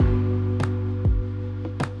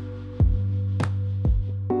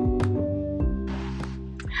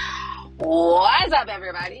What's up,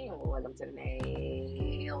 everybody? Welcome to the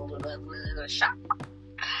Nail Shop.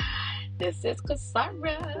 This is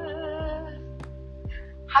Kasara.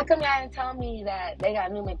 How come y'all didn't tell me that they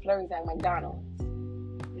got new McFlurries at McDonald's?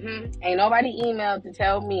 Ain't nobody emailed to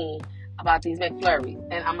tell me about these McFlurries,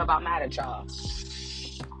 and I'm about mad at y'all.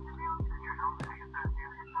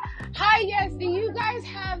 Hi, yes, do you guys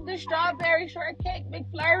have the strawberry shortcake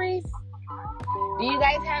McFlurries? Do you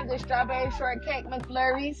guys have the strawberry shortcake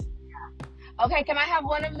McFlurries? Okay, can I have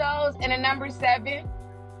one of those and a number 7?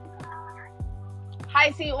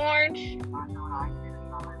 High C Orange?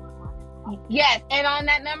 Yes, and on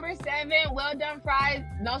that number 7, well done fries,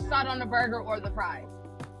 no salt on the burger or the fries.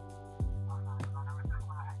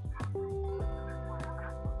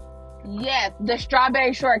 Yes, the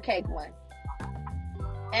strawberry shortcake one.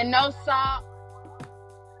 And no salt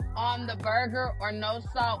on the burger or no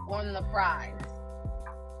salt on the fries.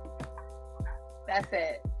 That's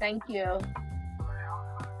it. Thank you.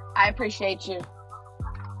 I appreciate you.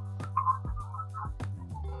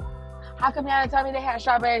 How come y'all didn't tell me they had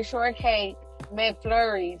strawberry shortcake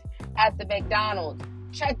McFlurries at the McDonald's?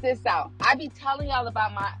 Check this out. I be telling y'all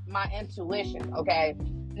about my intuition, okay?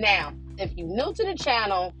 Now, if you're new to the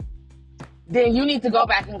channel, then you need to go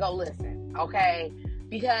back and go listen, okay?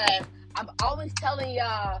 Because I'm always telling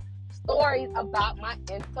y'all stories about my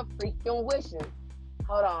freaking wishes.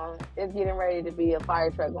 Hold on. It's getting ready to be a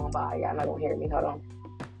fire truck going by. Y'all not gonna hear me. Hold on.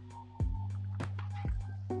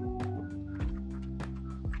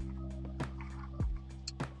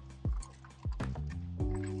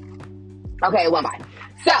 Okay, it went by.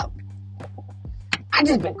 So, I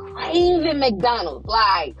just been craving McDonald's.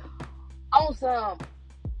 Like, on some,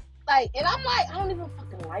 like, and I'm like, I don't even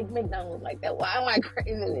fucking like McDonald's like that. Why am I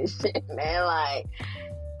craving this shit, man? Like,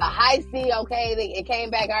 the high C, okay, it came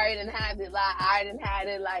back, I already didn't have it, like, I didn't have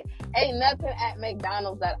it, like, ain't nothing at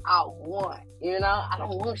McDonald's that I want, you know? I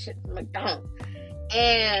don't want shit from McDonald's.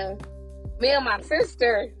 And me and my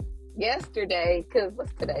sister, yesterday, because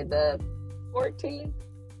what's today, the 14th?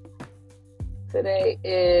 Today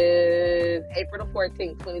is April the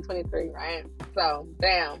 14th, 2023, right? So,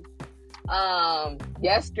 damn.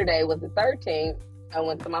 Yesterday was the 13th. I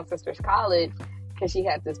went to my sister's college because she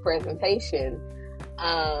had this presentation.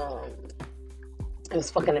 It was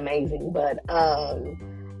fucking amazing. But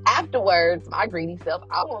afterwards, my greedy self,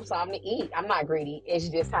 I want something to eat. I'm not greedy. It's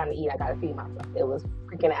just time to eat. I gotta feed myself. It was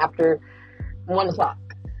freaking after 1 o'clock.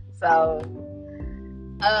 So,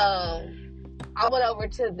 I went over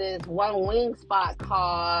to this one wing spot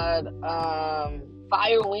called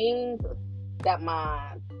Fire Wings that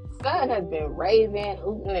my son has been raving,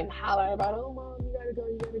 hooting, and hollering about. Oh, Mom, you gotta go,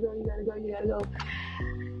 you gotta go, you gotta go, you gotta go.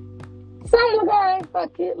 So I'm like, all right,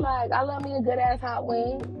 fuck it. Like, I love me a good-ass hot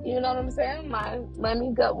wing. You know what I'm saying? Let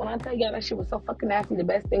me go. When I tell you that shit was so fucking nasty, the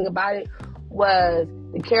best thing about it was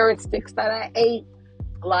the carrot sticks that I ate.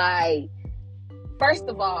 Like, first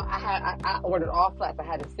of all, I ordered all flats. I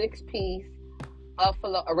had a 6-piece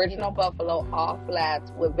original buffalo, all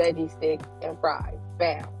flats with veggie sticks and fries.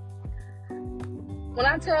 Bam. When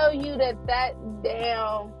I tell you that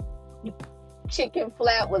damn chicken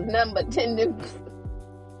flat was nothing but tendons,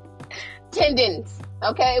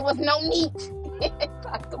 okay? It was no meat. It's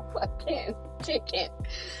like the fucking chicken.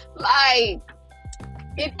 Like,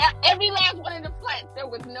 every last one of the flats, there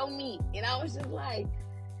was no meat. And I was just like,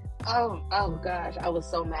 oh gosh, I was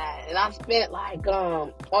so mad. And I spent like,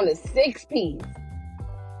 on a 6-piece,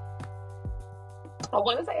 I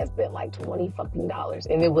want to say I spent like $20 fucking.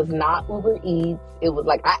 And it was not Uber Eats. It was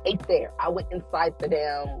like, I ate there. I went inside the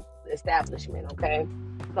damn establishment, okay?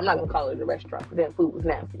 So I'm not going to call it a restaurant, because that food was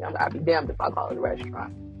nasty. I'd be damned if I call it a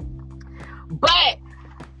restaurant. But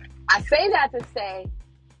I say that to say,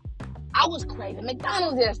 I was craving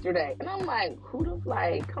McDonald's yesterday. And I'm like,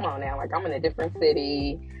 come on now. Like, I'm in a different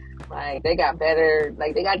city. Like, they got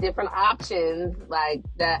different options, like,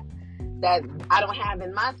 that I don't have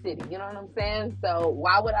in my city. You know what I'm saying? So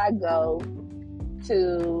why would I go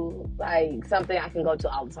to, like, something I can go to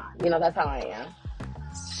all the time? You know, that's how I am.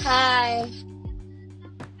 Hi.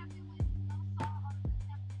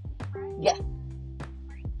 Yes.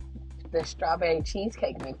 The strawberry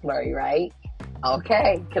cheesecake McFlurry, right?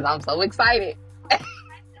 Okay, because I'm so excited.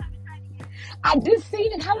 I just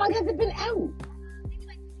seen it. How long has it been out?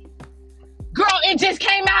 Girl, it just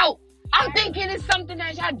came out. I'm thinking it's something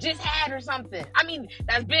that y'all just had or something. I mean,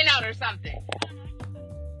 that's been out or something.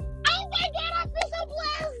 Oh my God, I feel so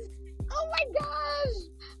blessed. Oh my gosh.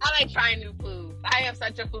 I like trying new foods. I am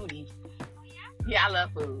such a foodie. Yeah, I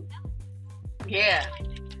love food. Yeah.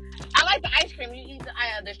 I like the ice cream. You eat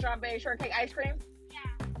the strawberry shortcake ice cream?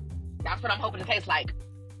 Yeah. That's what I'm hoping to taste like.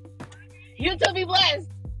 You too, be blessed.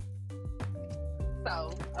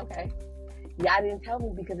 So, okay. Y'all didn't tell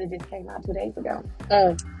me because it just came out 2 days ago.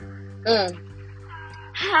 Mm, mm.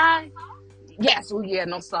 Hi. Yes, oh yeah,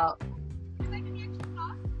 no salt.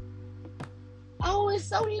 Oh, it's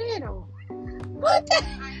so little. What the?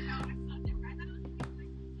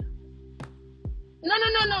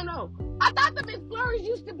 No. I thought the McFlurries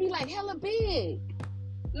used to be like hella big.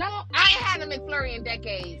 No, I ain't had a McFlurry in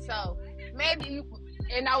decades, so maybe you,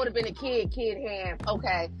 and I would have been a kid ham.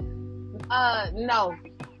 Okay. No.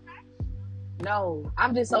 No.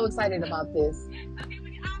 I'm just so excited about this.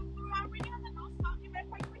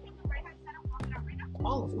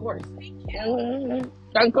 Oh, of course. Mm-hmm.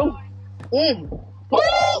 Thank you. Mm.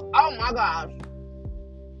 Oh my gosh.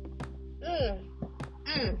 Mm.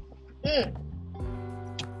 Mm. Mm.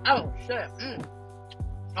 Oh shit. Mm.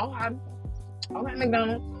 Okay,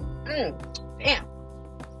 McDonald's. Damn.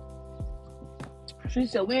 She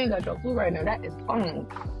said we ain't got your food right now. That is fun.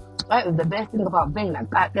 That is the best thing about being a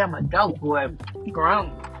goddamn adult, boy.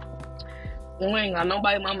 Grown. We ain't got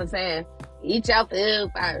nobody mama saying, eat your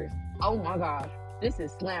food first. Oh my gosh. This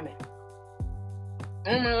is slamming.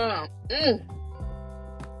 Oh my god.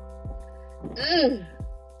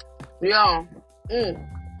 Y'all.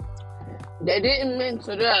 They didn't mix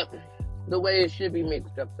it up the way it should be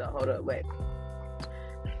mixed up, so hold up, wait.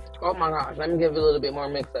 Oh my gosh, let me give it a little bit more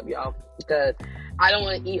mix up, y'all, because I don't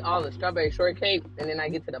want to eat all the strawberry shortcake, and then I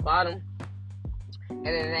get to the bottom, and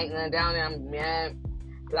then it ain't nothing down there. I'm mad,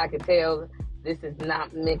 because I can tell this is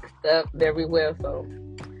not mixed up very well, so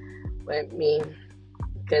let me,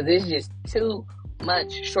 because it's just too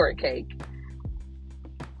much shortcake,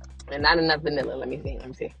 and not enough vanilla. Let me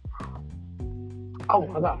see. Oh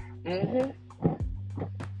my gosh.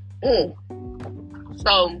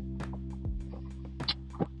 So,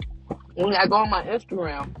 when I go on my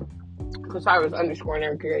Instagram,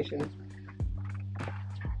 Cosiris_Creations,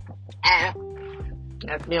 and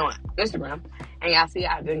that's me on Instagram, and y'all see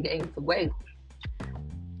I've been gaining some weight.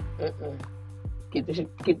 Keep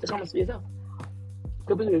the comments to yourself.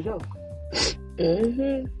 Keep it to yourself.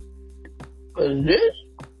 Cause this,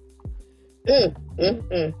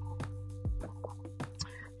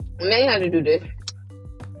 when they had to do this,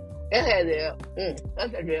 it had that.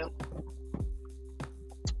 That's a deal.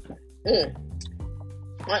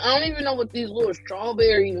 I don't even know what these little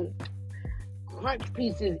strawberry crunch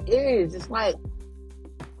pieces is. It's like,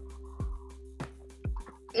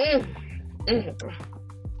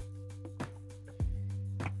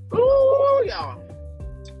 ooh, y'all.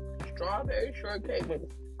 Strawberry shortcake with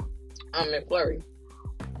McFlurry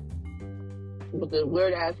with this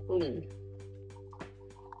weird ass spoon.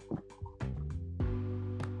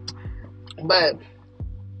 But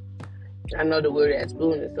I know the weird ass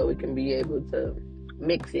spoon is so we can be able to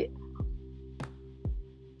mix it.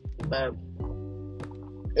 But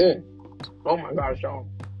oh my gosh,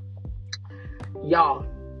 y'all,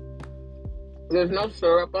 there's no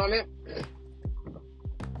syrup on it.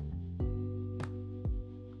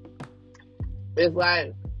 It's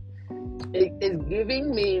like it's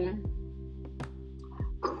giving me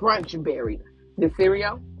Crunch Berry, the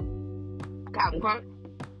cereal, Captain Crunch.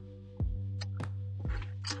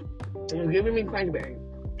 It's giving me Crunch Berry.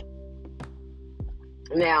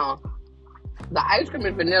 Now, the ice cream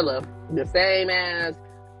is vanilla, the same as,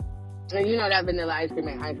 and you know that vanilla ice cream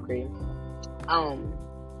ain't ice cream.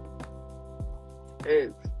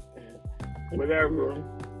 It's whatever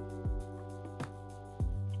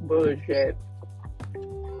bullshit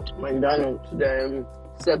McDonald's then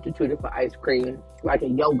substituted for ice cream, like a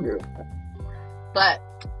yogurt. But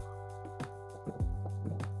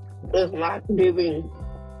it's not giving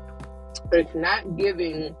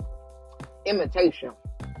imitation.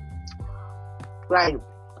 Like,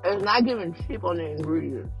 it's not giving cheap on the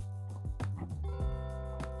ingredients.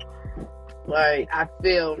 Like, I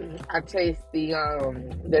taste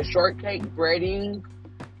the shortcake breading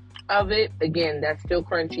of it. Again, that's still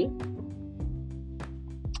crunchy.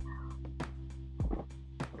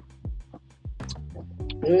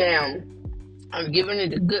 Now, I'm giving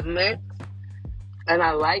it a good mix, and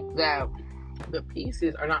I like that the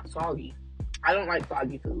pieces are not soggy. I don't like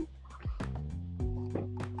soggy food.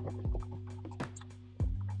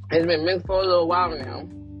 It's been mixed for a little while now,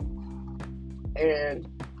 and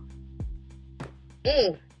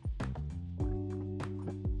it's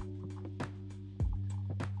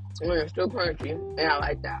still crunchy, and I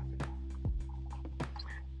like that.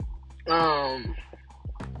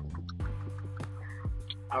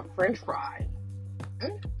 A French fry.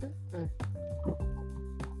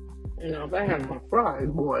 You know, if I had my fries,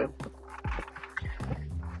 boy,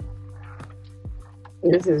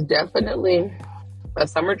 this is definitely a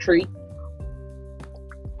summer treat.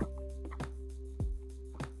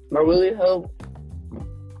 really hope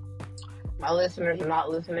my listeners are not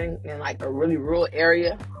listening in like a really rural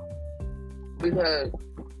area, because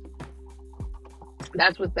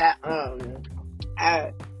that's what that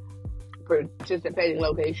at participating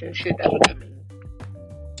location shit. That's what that means.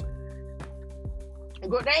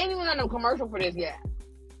 They ain't even got no commercial for this yet.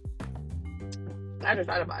 I just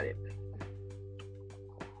thought about it.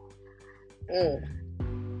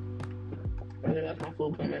 That's my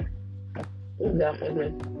food coming. It's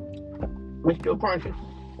still crunchy.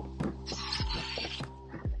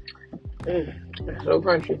 It's so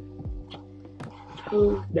crunchy.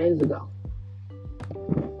 2 days ago.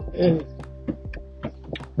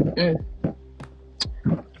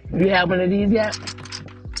 You have one of these yet?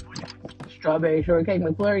 Strawberry shortcake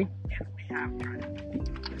McFlurry? Yes, we have tried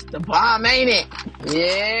it. The bomb, ain't it?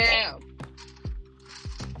 Yeah.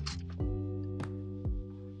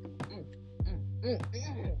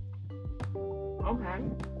 Okay.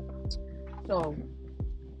 So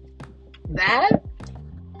that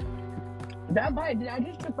bite that I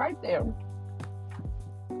just took right there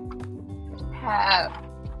had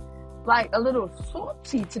like a little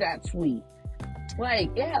salty to that sweet. Like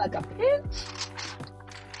it had like a pinch,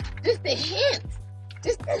 just a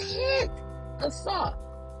hint of salt.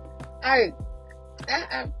 I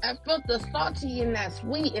felt the salty in that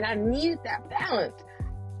sweet, and I needed that balance.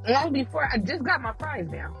 And that was before I just got my fries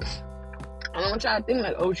down. I don't want y'all to think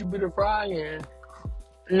like, oh, she put a fry in.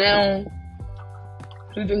 Now,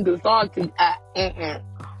 she think it's salty.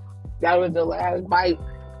 That was the last bite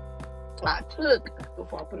I took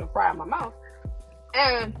before I put a fry in my mouth.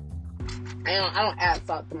 And I don't add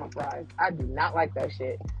salt to my fries. I do not like that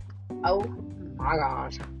shit. Oh my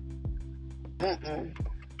gosh.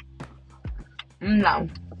 No.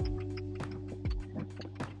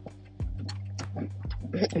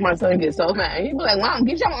 My son gets so mad. He be like, Mom,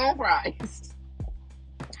 get your own fries.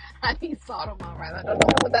 I need salt on my fries. I don't know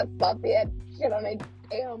what that salty ass shit on their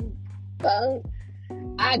damn tongue.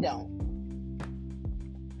 I don't.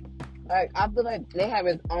 Like, I feel like they have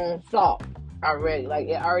its own salt already. Like,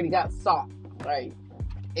 it already got salt, like,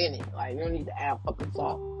 in it. Like, you don't need to add fucking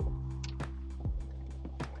salt.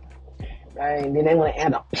 Right? And then they want to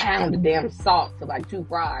add a pound of damn salt to, like, 2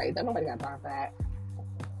 fries. Nobody got time for that.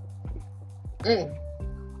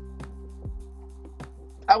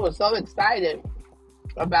 I was so excited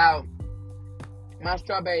about my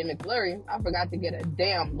strawberry McFlurry, I forgot to get a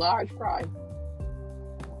damn large fry.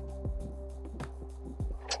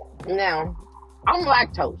 Now, I'm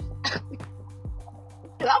lactose.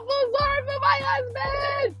 And I feel sorry for my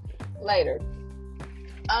husband later.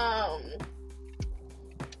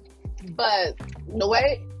 But the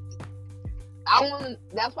way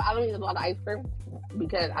that's why I don't eat a lot of ice cream,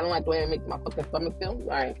 because I don't like the way it makes my fucking stomach feel.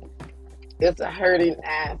 Like, it's a hurting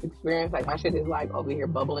ass experience. Like, my shit is like over here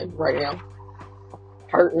bubbling right now,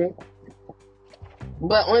 hurting.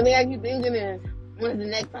 But only thing I keep thinking is, when's the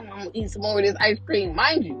next time I'm gonna eat some more of this ice cream?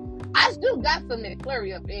 Mind you, I still got some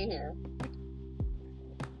McFlurry up in here.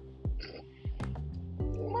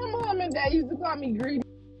 My mom and dad used to call me greedy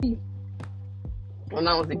when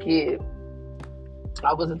I was a kid.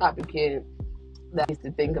 I was the type of kid that used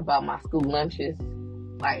to think about my school lunches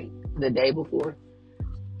like the day before.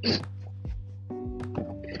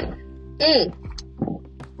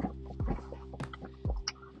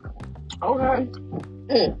 Okay.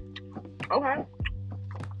 Okay.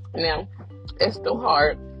 Now, it's still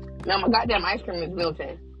hard. Now, my goddamn ice cream is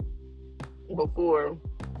melting before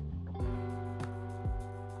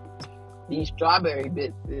these strawberry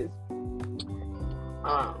bits is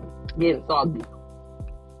getting soggy.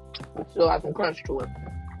 Still has some crunch to it.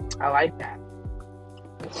 I like that.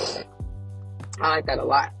 I like that a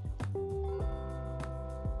lot.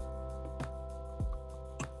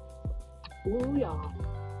 Ooh, y'all.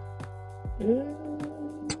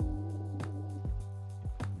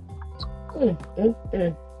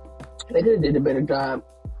 They could have did a better job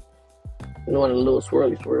doing a little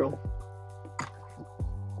swirly swirl,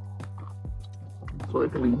 so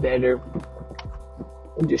it can be better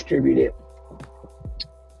distributed.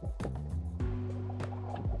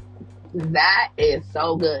 That is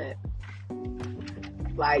so good.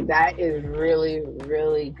 Like, that is really,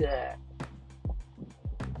 really good.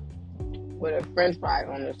 With a french fry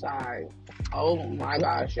on the side. Oh my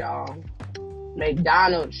gosh, y'all.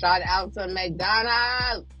 McDonald's. Shout out to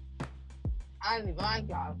McDonald's. I didn't even like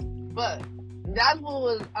y'all. But that's what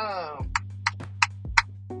was I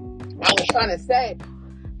was trying to say.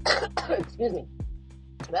 Excuse me.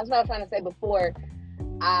 That's what I was trying to say before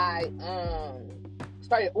I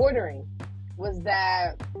started ordering, was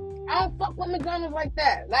that I don't fuck with McDonald's like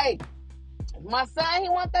that. Like, if my son, he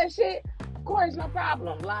want that shit, cool. course, no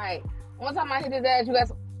problem. Like, one time I hit his ass, you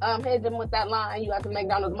guys hit him with that line, you got some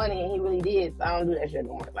McDonald's money, and he really did. So I don't do that shit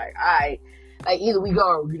no more. Like, alright, like either we go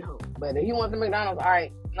or we don't. But if he wants the McDonald's,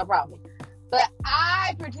 alright, no problem. But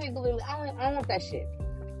I particularly, I don't want that shit.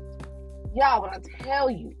 Y'all, when I tell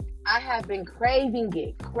you, I have been craving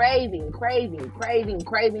it. Craving.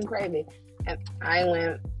 And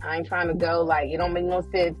I ain't trying to go, like, it don't make no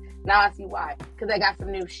sense. Now I see why. Because I got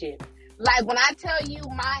some new shit. Like, when I tell you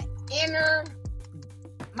my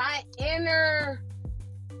inner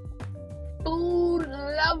food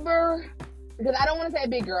lover, because I don't want to say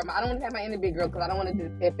big girl. I don't want to say my inner big girl because I don't want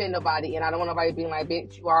to offend nobody, and I don't want nobody being like,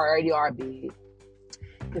 bitch, you already are big.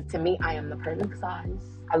 Because to me, I am the perfect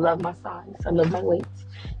size. I love my size. I love my weight.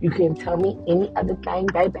 You can tell me any other thing,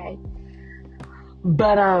 baby.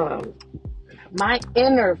 But my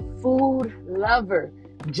inner food lover,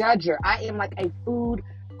 judger. I am like a food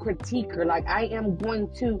critiquer. Like, I am going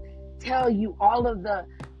to tell you all of the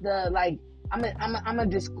like, I'm gonna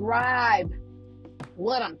describe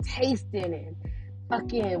what I'm tasting and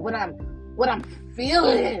fucking what I'm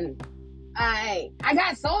feeling. I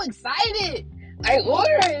got so excited, like,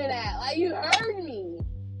 ordering that. Like, you heard me.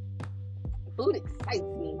 Food excites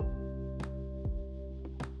me.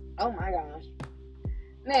 Oh my gosh.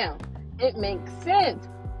 Now, it makes sense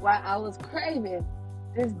why I was craving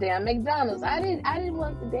this damn McDonald's. I didn't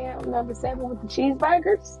want the damn number 7 with the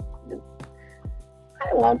cheeseburgers. I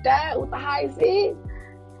didn't want that with the high seas.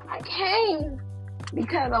 I came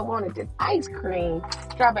because I wanted this ice cream,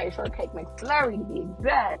 strawberry shortcake McFlurry to be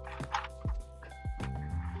exact.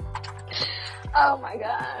 Oh my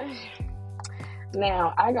gosh.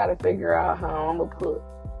 Now, I gotta figure out how I'm gonna put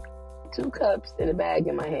 2 cups in a bag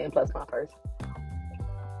in my hand plus my purse.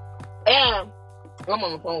 And I'm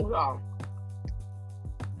on the phone with y'all.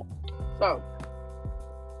 So,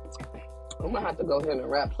 I'm gonna have to go ahead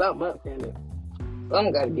and wrap something up, damn it.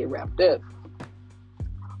 Something gotta get wrapped up.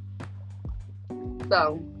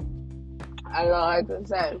 So, I like to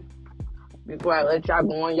say, before I let y'all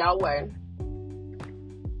go on y'all way,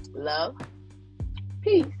 love,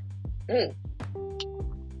 peace.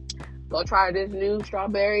 Go try this new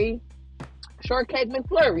strawberry shortcake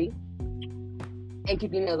McFlurry and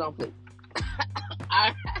keep your nails on fleek.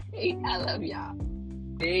 Alright, I love y'all.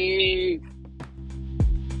 Peace.